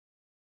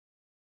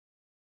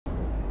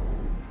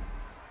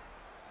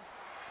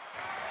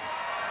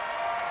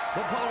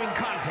The following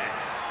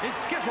contest is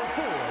scheduled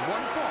for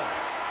one fall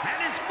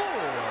and is for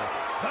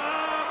the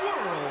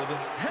World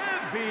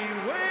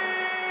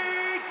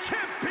Heavyweight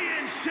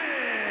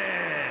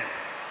Championship.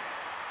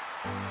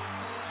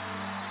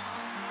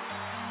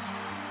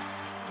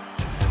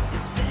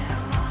 It's been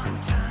a long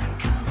time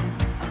coming.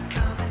 I'm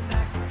coming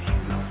back for you,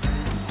 my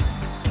friend.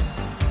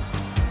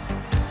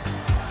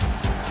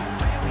 To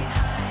where we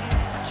hide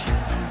as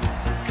children.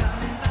 I'm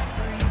coming back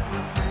for you,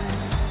 my friend.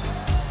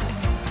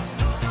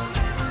 Though my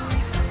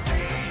memories are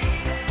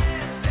fading,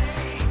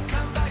 they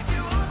come back to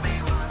haunt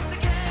me once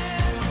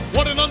again.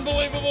 What an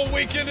unbelievable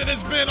weekend it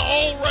has been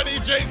already,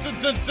 Jason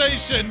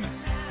Sensation.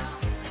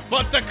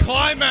 But the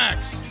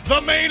climax,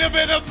 the main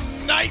event of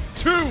night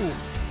 2.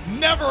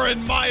 Never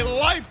in my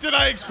life did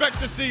I expect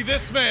to see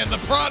this man, the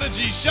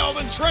Prodigy,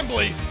 Sheldon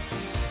Tremblay,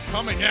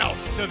 coming out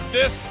to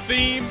this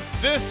theme,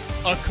 this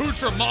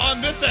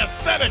accoutrement, this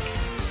aesthetic.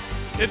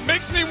 It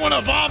makes me want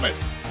to vomit,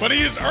 but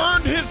he has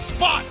earned his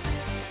spot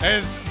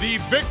as the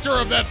victor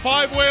of that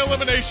 5-way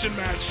elimination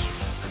match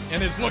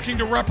and is looking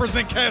to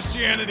represent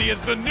Kasstianity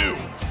as the new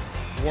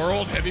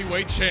World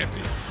Heavyweight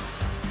Champion.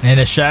 And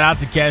a shout out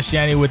to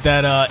Kasstianity with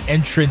that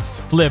entrance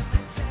flip.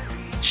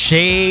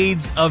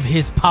 Shades of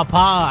his papa,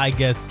 I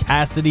guess,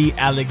 Cassidy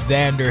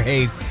Alexander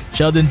Hayes.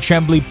 Sheldon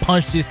Tremblay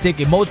punched his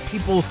ticket. Most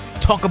people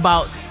talk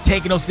about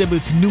taking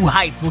OCW to new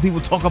heights. Most people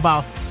talk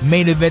about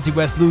main eventing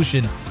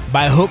Wrestlution.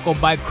 By hook or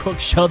by crook,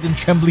 Sheldon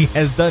Tremblay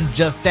has done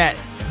just that.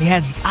 He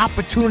has the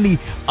opportunity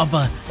of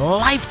a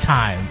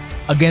lifetime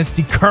against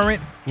the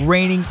current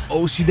reigning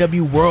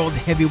OCW World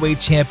Heavyweight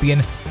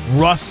Champion,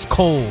 Rust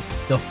Cohle,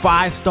 the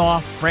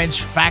 5-star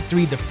French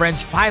factory, the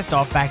French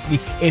 5-star factory,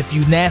 if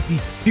you nasty,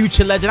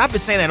 future legend. I've been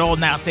saying that all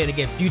now, say it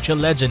again, future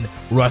legend,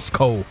 Rust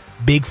Cohle.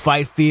 Big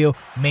fight field,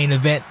 main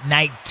event,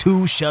 night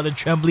 2, Sheldon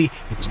Tremblay.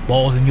 It's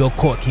balls in your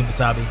court,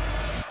 Kemosabe.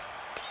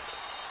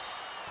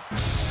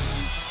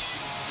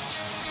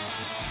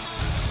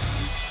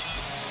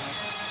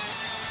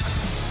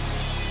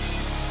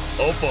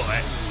 Oh boy.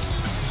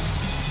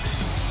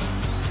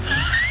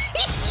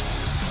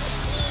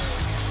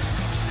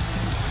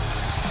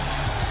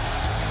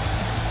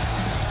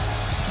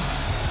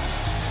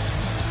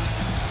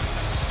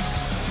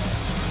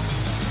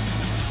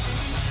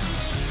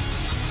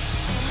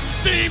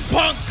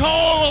 Steampunk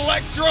Cole,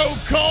 Electro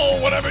Cole,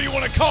 whatever you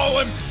want to call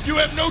him, you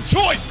have no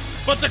choice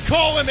but to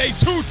call him a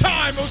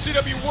 2-time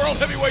OCW World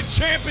Heavyweight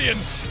Champion.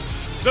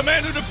 The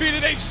man who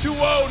defeated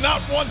H2O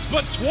not once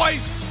but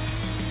twice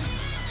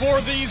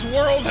for these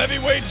World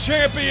Heavyweight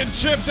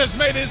Championships has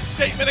made his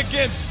statement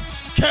against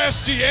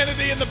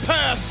Kasstianity in the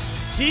past.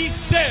 He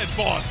said,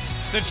 boss,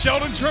 that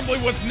Sheldon Tremblay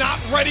was not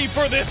ready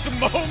for this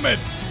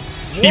moment.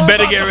 He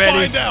better get ready.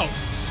 Find out.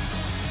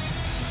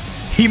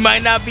 He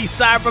might not be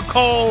Cyber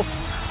Cole,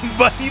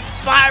 but he's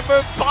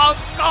Cyberpunk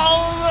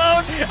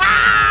Cole.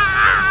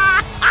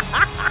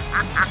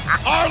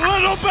 Our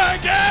little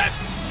baguette.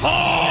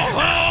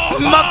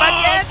 My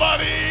baguette.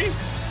 Buddy.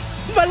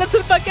 My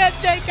little baguette,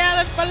 Jake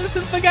Allen. My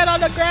little baguette on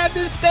the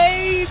grandest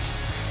stage.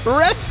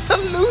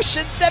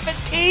 Resolution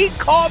 17.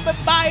 Call me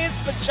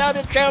biased, but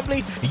Sheldon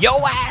Tremblay,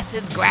 your ass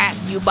is grass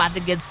and you about to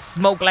get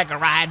smoked like a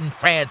ride in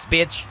France,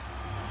 bitch.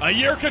 A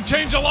year can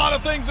change a lot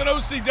of things in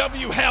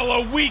OCW. Hell,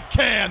 a week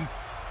can.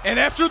 And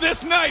after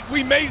this night,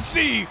 we may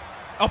see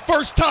a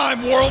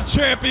first-time world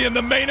champion.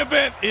 The main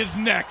event is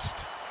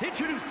next.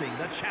 Introducing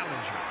the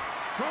challenger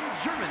from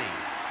Germany,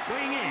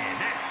 weighing in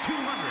at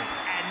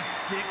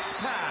 206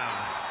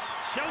 pounds,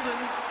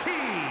 Sheldon T.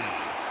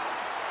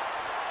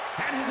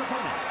 And his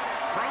opponent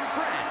from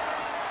France,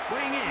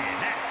 weighing in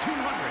at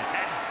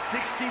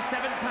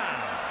 267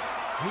 pounds,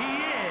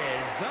 he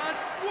is the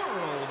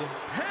World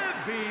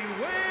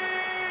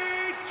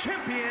Heavyweight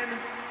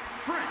Champion,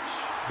 French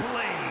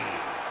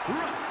Blade,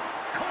 Rust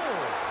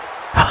Cohle.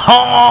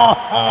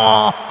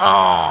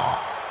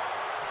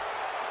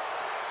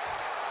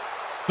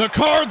 The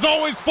cards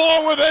always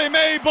fall where they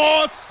may,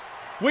 boss.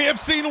 We have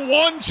seen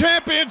one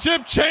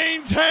championship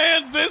change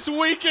hands this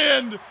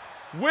weekend.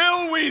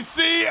 Will we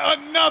see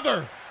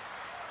another?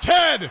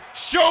 Ted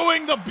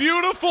showing the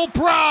beautiful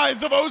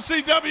prize of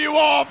OCW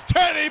off.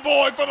 Teddy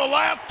boy for the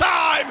last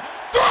time.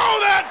 Throw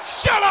that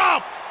shit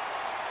up!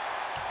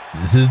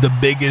 This is the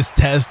biggest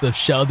test of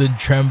Sheldon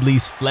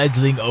Tremblay's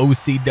fledgling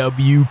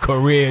OCW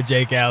career,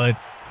 Jake Allen.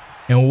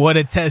 And what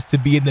a test to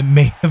be in the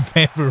main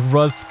event with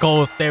Rust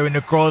Cohle staring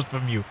across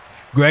from you.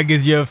 Greg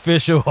is your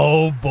official.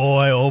 Oh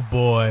boy, oh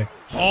boy.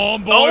 Oh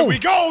boy, we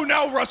go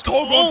now. Rust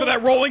Cohle going for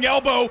that rolling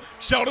elbow.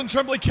 Sheldon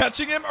Tremblay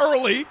catching him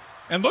early.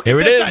 And look at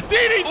this, that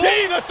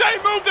DDT, the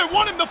same move that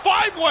won him the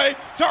 5-way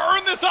to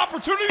earn this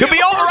opportunity. Could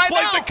be over right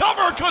now. The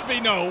cover could be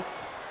no.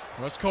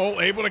 Rust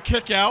Cohle able to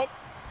kick out.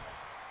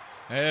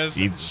 As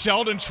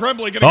Sheldon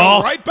Tremblay going to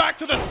go right back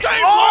to the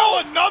same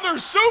wall. Another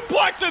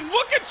suplex, and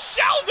look at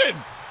Sheldon.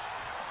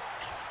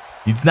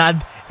 He's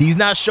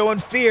not showing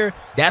fear.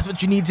 That's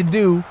what you need to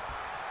do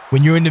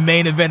when you're in the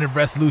main event of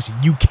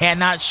Wrestlution. You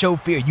cannot show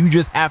fear. You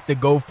just have to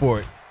go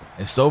for it.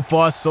 And so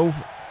far, so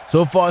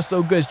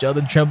good.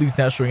 Sheldon Tremblay's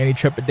not showing any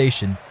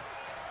trepidation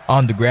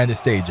on the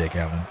grandest stage, Jake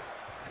Allen.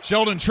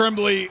 Sheldon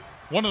Tremblay,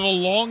 one of the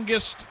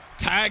longest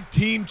tag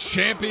team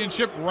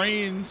championship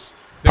reigns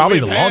that Probably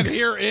we've the had longest.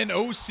 here in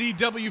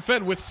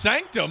OCWFED with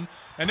Sanctum.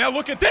 And now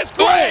look at this.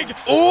 Greg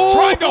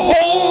trying to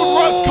hold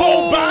Rust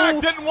Cohle back.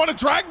 Didn't want to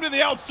drag him to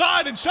the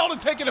outside. And Sheldon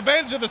taking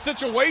advantage of the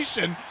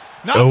situation.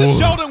 Not the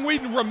Sheldon we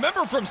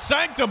remember from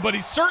Sanctum, but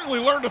he's certainly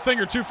learned a thing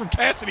or two from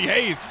Kasstianity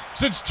Hayes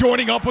since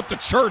joining up with the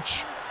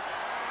church.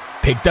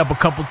 Picked up a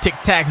couple Tic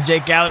Tacs,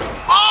 Jake Allen.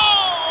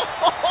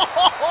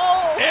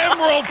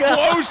 Emerald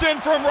flows in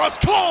from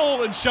Rust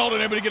Cohle, and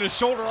Sheldon able to get his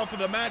shoulder off of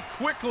the mat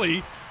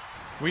quickly.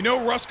 We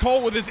know Rust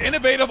Cohle with his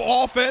innovative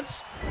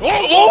offense. Both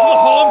the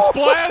horn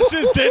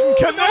splashes didn't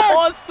connect. No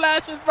horn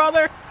splashes,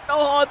 brother. No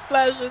horn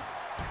splashes.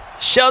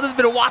 Sheldon's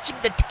been watching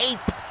the tape.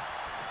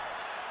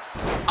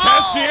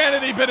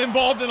 Kasstianity been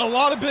involved in a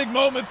lot of big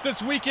moments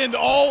this weekend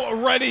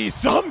already.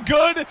 Some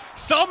good,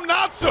 some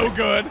not so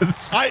good.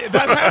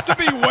 That has to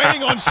be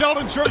weighing on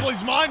Sheldon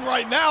Tremblay's mind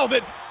right now,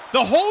 that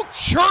the whole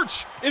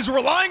church is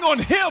relying on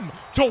him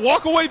to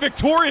walk away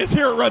victorious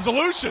here at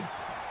Resolution.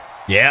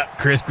 Yeah,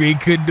 Chris Green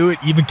couldn't do it.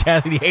 Even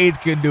Kasstianity Hayes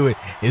couldn't do it.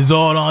 It's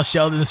all on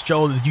Sheldon's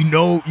shoulders. You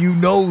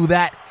know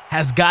that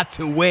has got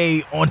to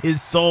weigh on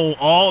his soul.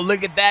 Oh,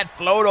 look at that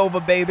float over,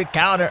 baby,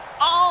 counter.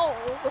 Oh,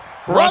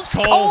 Rust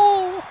Rust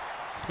Cohle,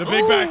 the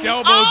big back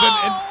elbows,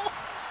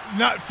 and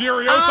not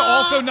Furiosa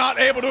also not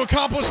able to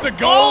accomplish the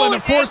goal, and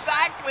of course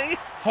exactly.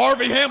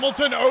 Harvey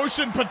Hamilton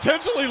Ocean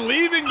potentially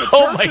leaving the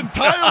Oh church my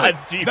entirely. God,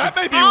 Jesus.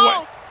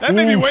 That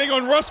may be weighing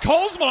on Rust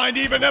Cohle's mind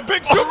even. A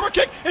big super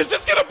kick. Is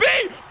this going to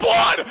be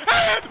blood and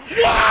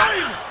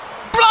wine?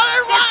 Blood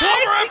and The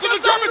cover after the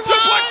German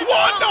suplex.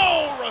 One.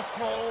 No, Rust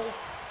Cohle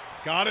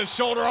got his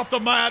shoulder off the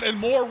mat, and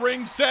more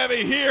ring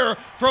savvy here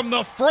from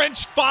the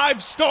French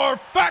 5-star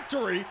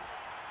factory.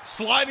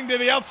 Sliding to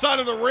the outside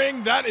of the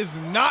ring. That is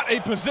not a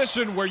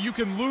position where you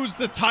can lose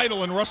the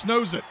title, and Russ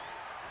knows it.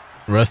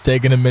 Russ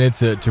taking a minute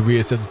to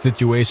reassess the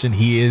situation.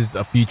 He is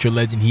a future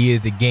legend. He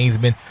is a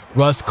gamesman.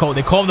 Rust Cohle,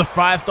 they call him the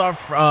 5-star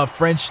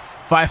French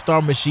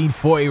 5-star machine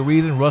for a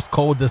reason. Rust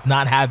Cohle does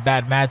not have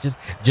bad matches,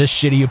 just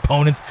shitty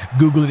opponents.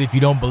 Google it if you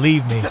don't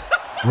believe me.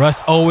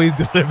 Russ always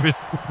delivers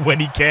when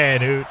he can,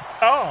 dude.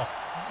 Oh.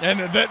 And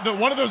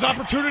one of those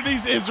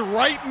opportunities is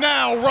right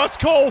now. Rust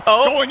Cohle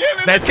going in,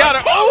 and nice counter.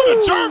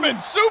 The German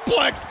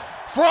suplex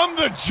from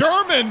the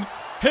German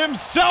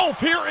himself.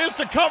 Here is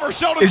the cover.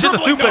 Sheldon It's just a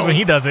Tremblay, suplex when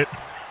he does it.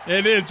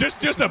 It is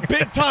just a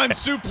big-time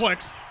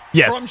suplex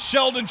Yes. from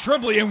Sheldon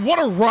Tremblay, and what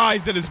a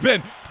rise it has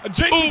been.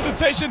 Jason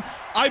Sensation,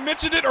 I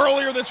mentioned it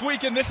earlier this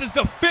week, and this is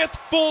the 5th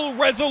full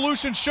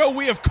Resolution show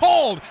we have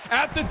called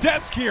at the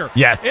desk here.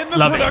 Yes, In the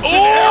love it. production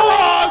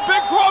era,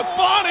 big cross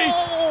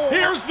body.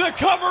 Here's the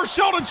cover.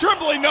 Sheldon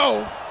Tremblay,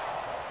 no.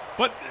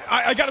 But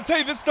I got to tell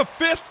you, this is the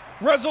 5th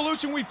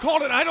Resolution we've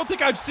called it. I don't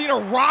think I've seen a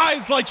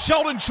rise like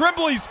Sheldon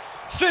Tremblay's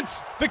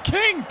since the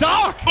King,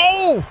 Doc.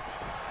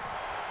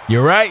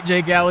 You're right,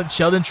 Jake Allen.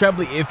 Sheldon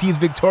Tremblay, if he's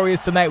victorious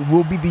tonight,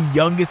 will be the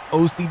youngest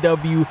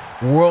OCW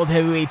World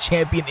Heavyweight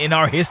Champion in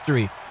our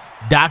history.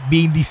 Doc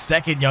being the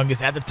 2nd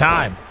youngest at the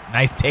time.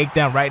 Nice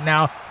takedown right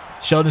now.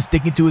 Sheldon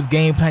sticking to his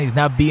game plan. He's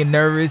not being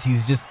nervous.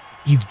 He's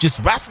just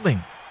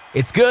wrestling.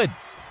 It's good.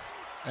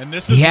 And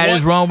this is He had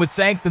his run with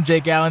Sanctum,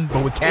 Jake Allen,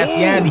 but with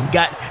Kasstianity, he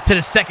got to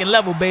the 2nd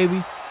level,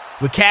 baby.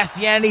 With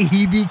Kasstianity,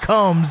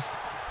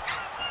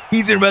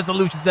 he's in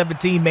Resolution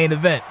 17 main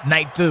event,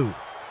 night 2.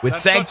 With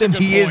That's such a Sanctum,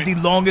 good he is point. the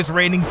longest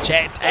reigning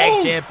tag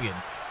champion.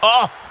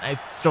 Oh, nice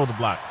shoulder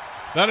block.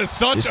 That is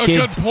such This a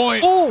kid's- good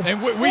point. Ooh.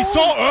 And we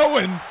saw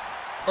Owen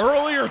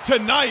earlier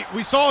tonight.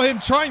 We saw him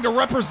trying to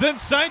represent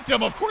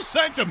Sanctum. Of course,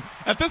 Sanctum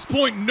at this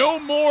point no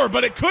more,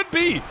 but it could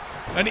be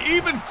an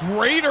even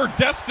greater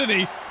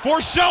destiny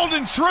for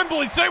Sheldon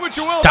Tremblay. Say what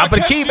you will Top about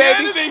of the key,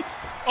 baby. Kasstianity.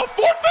 A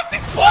 450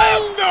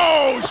 splash.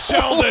 No,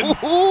 Sheldon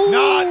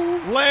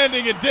not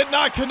landing. It did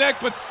not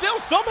connect, but still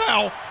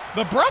somehow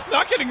the breath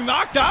not getting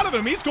knocked out of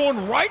him. He's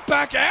going right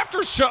back after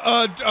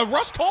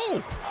Rust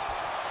Cohle.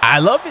 I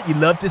love it. You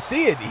love to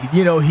see it.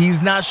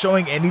 He's not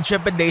showing any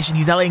trepidation.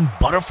 He's not letting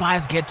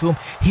butterflies get to him.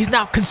 He's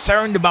not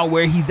concerned about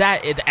where he's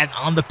at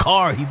on the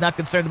card. He's not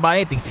concerned about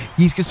anything.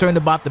 He's concerned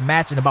about the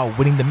match and about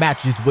winning the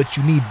match. It's what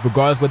you need,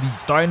 regardless whether you're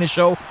starting the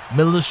show,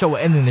 middle of the show, or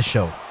ending the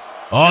show.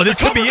 Oh, this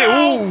could be it.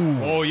 Ooh.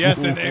 Oh,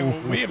 yes,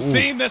 and we have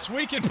seen this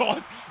weekend,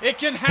 boss. It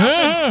can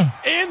happen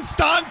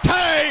instante.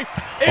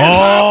 It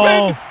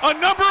happened a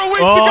number of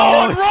weeks ago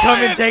on it's Riot.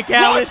 coming, Jake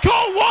Allen. Rust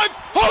Cohle once.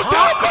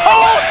 Hotel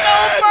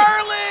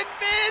Berlin,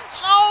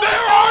 bitch.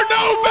 There are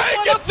no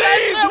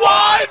vacancies.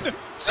 1,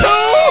 2.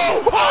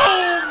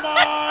 Oh,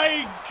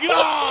 my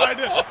God.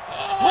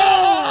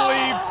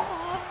 Holy.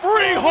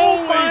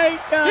 my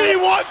God. He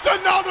wants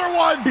another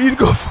one. He's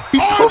going for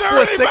Are there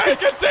any a second.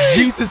 vacancies?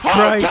 Jesus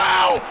Christ.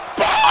 Hotel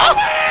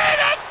Berlin.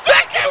 A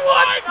second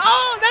one.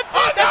 Oh, that's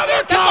it.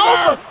 Another That's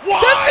cover. over.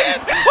 One. That's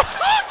it.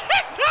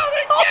 Kicked out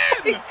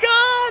again.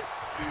 God.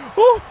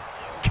 Oh,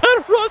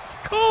 got Rust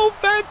Cohle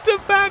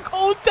back-to-back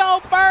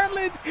Hotel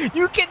Berlin.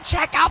 You can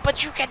check out,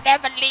 but you can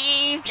never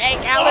leave, Jake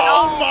Allen.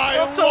 Oh, my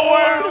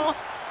Lord.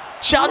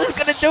 Sheldon's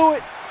going to do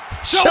it.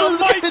 Sheldon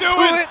might gonna do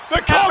it. The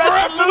at cover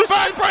after the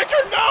Resolution.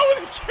 backbreaker. No,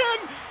 and again.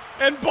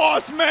 And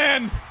boss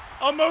man,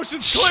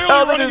 emotions clearly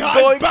Sheldon running is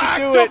high. going to Back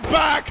do to it.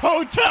 back,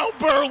 Hotel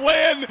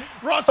Berlin.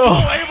 Rust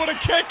Cohle able to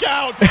kick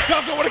out.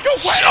 Doesn't want to go.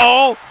 Wait,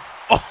 Oh.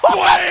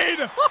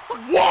 Blade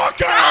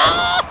Walker.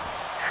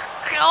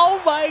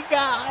 Oh my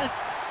God.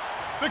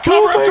 The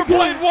cover my after God.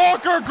 Blade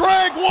Walker.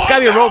 Greg Walker.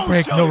 gotta be a rope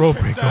break. Sheldon No rope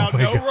kicks break. Oh out.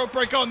 my No God. rope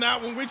break on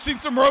that one. We've seen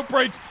some rope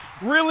breaks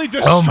really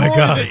Oh my destroy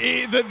God.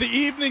 the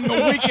evening,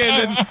 the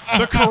weekend, and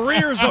the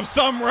careers of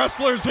some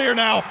wrestlers here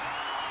now.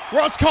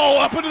 Rust Cohle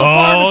up into the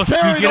fireman's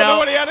carry. sneak it Don't know out.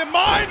 what he had in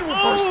mind.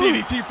 Reverse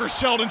DDT for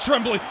Sheldon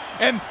Tremblay.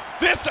 And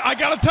this, I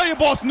got to tell you,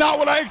 boss, not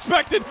what I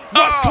expected.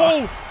 Rust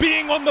Cohle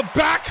being on the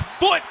back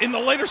foot in the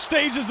later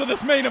stages of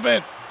this main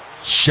event.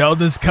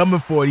 Sheldon's coming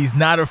for it. He's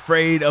not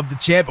afraid of the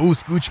champ. Ooh,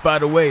 Scooch, by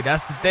the way.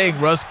 That's the thing.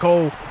 Rust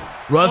Cohle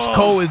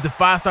is the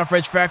 5-star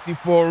French Factory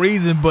for a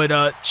reason,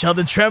 but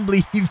Sheldon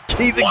Tremblay, he's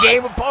a What?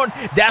 game opponent.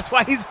 That's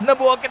why he's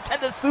 #1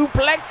 contender.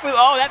 Suplex.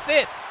 Oh, that's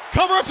it.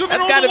 Cover up to the That's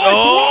northern gotta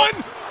lights. go.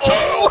 1, 2,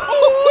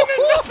 and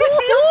another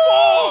near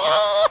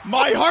fall.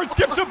 My heart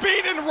skips a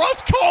beat, and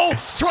Rust Cohle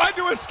tried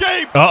to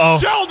escape. Uh-oh.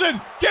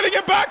 Sheldon getting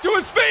him back to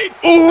his feet.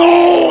 Ooh.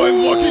 Oh,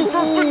 and looking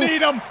for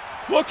Fanitum.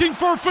 Looking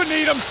for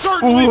Fanitum.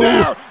 Certainly Ooh.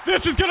 there.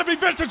 This is going to be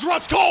vintage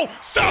Rust Cohle.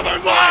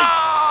 Southern Lights.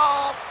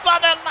 Oh,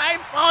 Southern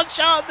Lights on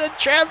Sheldon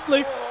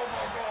Tremblay. Oh,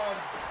 my God.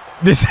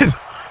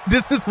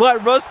 This is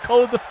what Rust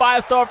Cohle, the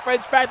 5-star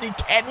French Factory.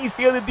 Can he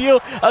seal the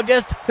deal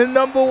against the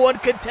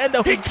 #1 contender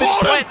who's been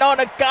caught him. putting on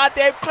a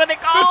goddamn clinic?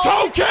 The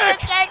toe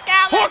kick.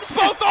 Hooks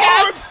both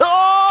arms.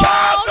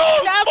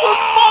 Castles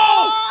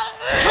fall.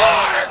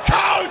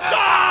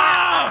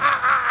 Carcosa.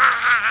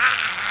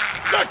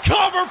 The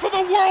cover for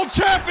the World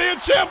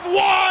Championship.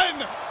 1.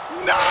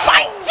 No.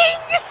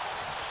 Fighting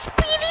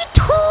Speedy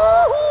 2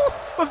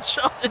 from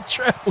Sheldon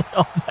Tremblay.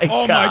 Oh my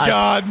Oh God. my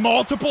God!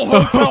 Multiple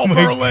Hotel Oh my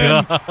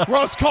Berlin. God.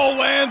 Rust Cohle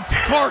lands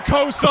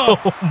Carcosa.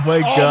 Oh my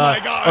God. Oh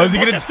my God! Oh, is he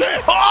Look gonna at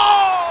this.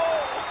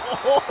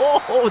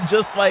 Oh,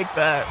 just like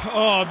that.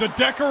 Oh, the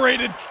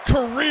decorated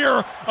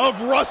career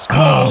of Rust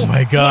Cohle Oh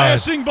my God.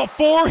 flashing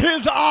before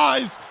his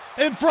eyes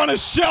in front of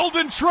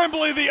Sheldon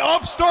Tremblay, the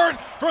upstart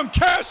from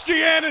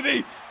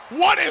Kasstianity.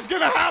 What is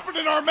going to happen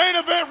in our main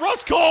event?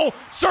 Rust Cohle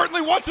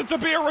certainly wants it to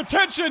be a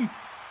retention.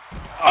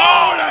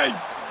 Oh, and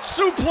a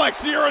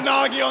suplex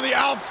Uranagi on the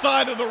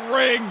outside of the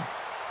ring.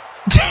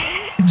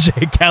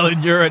 Jake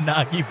Allen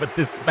Uranagi, but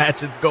this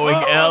match is going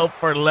L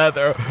for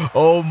leather.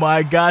 Oh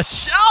my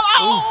gosh.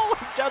 Oh,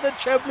 Sheldon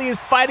Tremblay is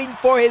fighting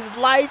for his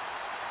life.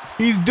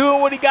 He's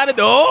doing what he got to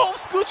do. Oh,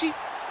 Scoochie.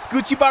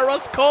 Scoochie by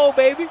Rust Cohle,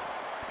 baby.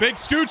 Big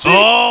Scoochie.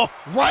 Oh.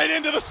 Right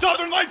into the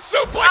Southern Lights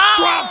suplex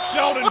drop.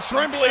 Sheldon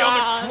Tremblay on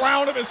the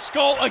crown of his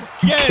skull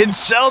again. Can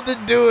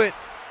Sheldon do it?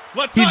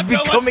 Let's He's not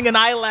becoming an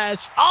eyelash.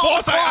 Oh,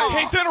 Boss, I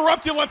hate to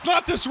interrupt you. Let's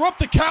not disrupt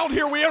the count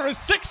here. We are a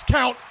 6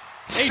 count.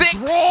 A 6.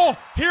 draw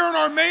here in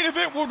our main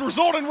event would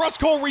result in Rust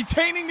Cohle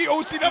retaining the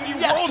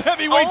OCW World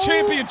Heavyweight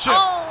Championship.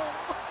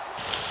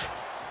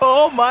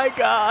 Oh my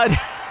God.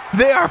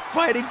 They are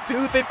fighting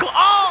tooth and claw.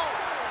 Oh!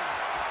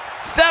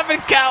 7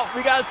 count.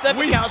 We got a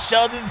 7 count,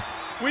 Sheldon.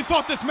 We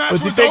thought this match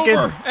What's he was thinking?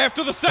 over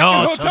after the second Oh,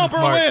 Hotel Sheldon's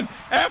smart. Berlin,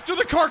 after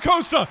the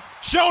Carcosa.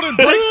 Sheldon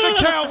breaks the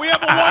count. We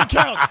have a 1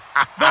 count.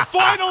 The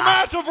final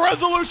match of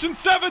Resolution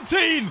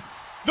 17.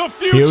 The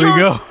future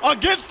go.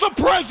 against the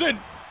present.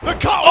 The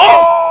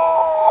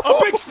Oh! a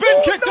big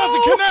spin kick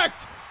doesn't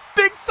connect.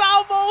 Big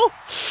salvo.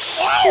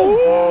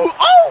 Oh!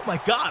 Oh my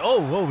God.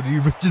 Oh, whoa. He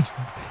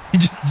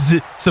just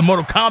did some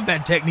Mortal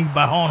Kombat technique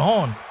by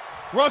Hon.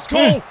 Rust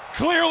Cohle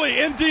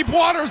clearly in deep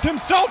waters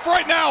himself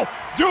right now,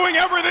 doing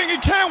everything he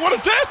can. What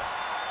is this?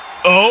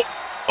 Oh.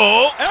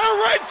 Air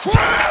raid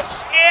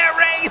crash! Air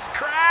race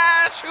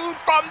crash. Shoot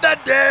from the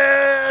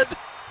dead.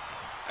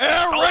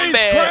 Air Oh, race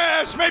man.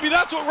 crash. Maybe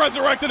that's what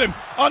resurrected him.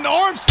 An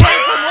arm slam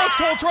from Rust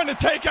Cohle trying to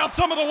take out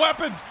some of the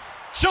weapons.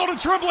 Sheldon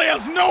Tremblay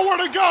has nowhere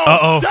to go.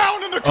 Uh-oh.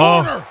 Down in the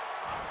corner.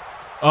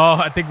 Oh,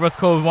 I think Rust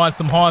Cohle wants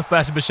some horn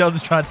splashes, but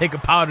Sheldon's trying to take a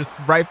powder,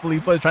 rightfully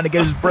so. He's trying to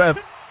get his breath.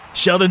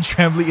 Sheldon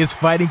Tremblay is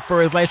fighting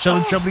for his life.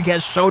 Sheldon Tremblay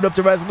has showed up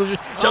to Resolution.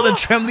 Sheldon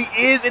Tremblay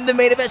is in the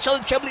main event.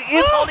 Sheldon Tremblay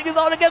is holding his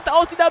own against the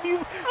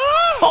OCW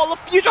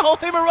future Hall of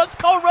Famer Rust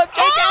Cohle. Jake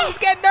Allen's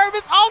getting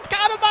nervous. Oh,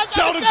 count him out.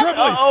 Sheldon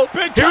Tremblay.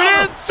 Big Here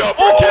counter. it is.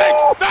 Super kick.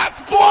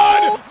 That's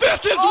blood.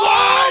 This is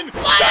wine.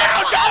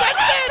 Down goes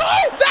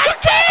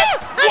That's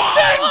it. Rust Cohle. That's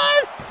it.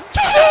 One,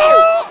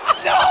 two.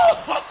 No. Oh,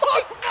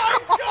 my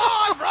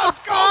God.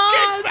 Rust Cohle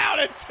kicks out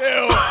at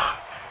 2.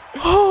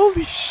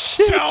 Holy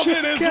shit.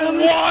 Sheldon is Jake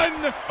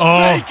Allen.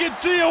 1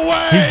 vacancy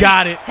away. He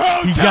got it.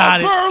 He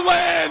got it.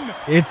 Berlin.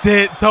 It's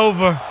it. It's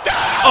over.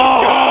 Down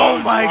Oh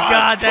goes my Rust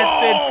God, that's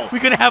Cohle. it. We're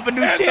gonna have a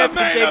new In the champion,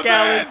 main Jake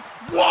Allen. event.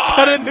 1,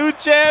 Got a new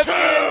champion. 2,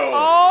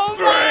 Oh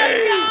 3.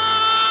 my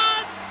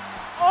God.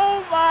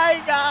 Oh my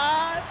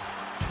God.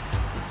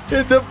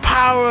 The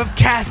power of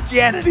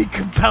Kasstianity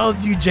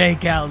compels you,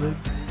 Jake Allen.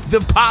 The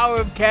power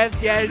of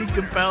Kasstianity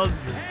compels you.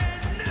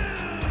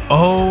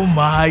 Oh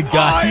my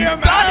God. I He's am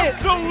done it.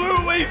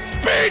 absolutely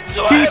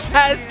speechless. He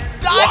has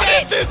done What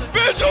it. is this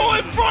visual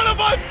in front of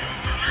us?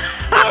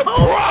 The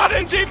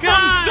Prodigy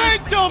from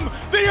Sanctum,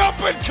 the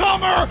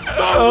up-and-comer,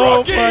 the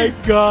rookie. my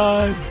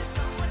God.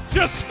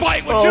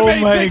 Despite what you Oh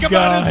may my think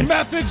about his God.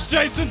 methods,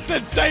 Jason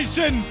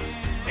Sensation,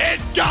 it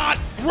got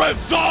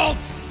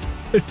results.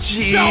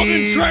 Jesus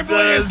Sheldon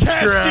Tremblay and Christ.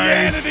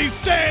 Kasstianity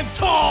stand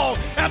tall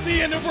at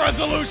the end of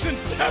Resolution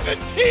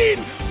 17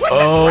 with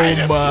Oh the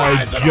greatest my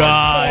prize in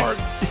God. our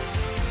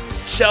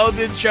sport.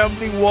 Sheldon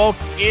Tremblay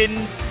walked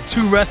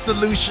into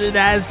Wrestlution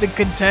as the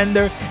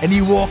contender, and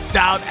he walked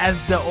out as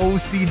the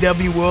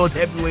OCW World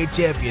Heavyweight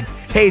Champion.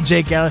 Hey,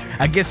 Jake Allen,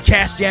 I guess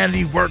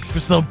Kasstianity works for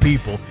some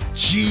people.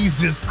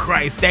 Jesus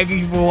Christ. Thank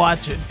you for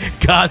watching.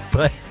 God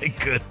bless and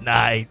good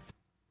night.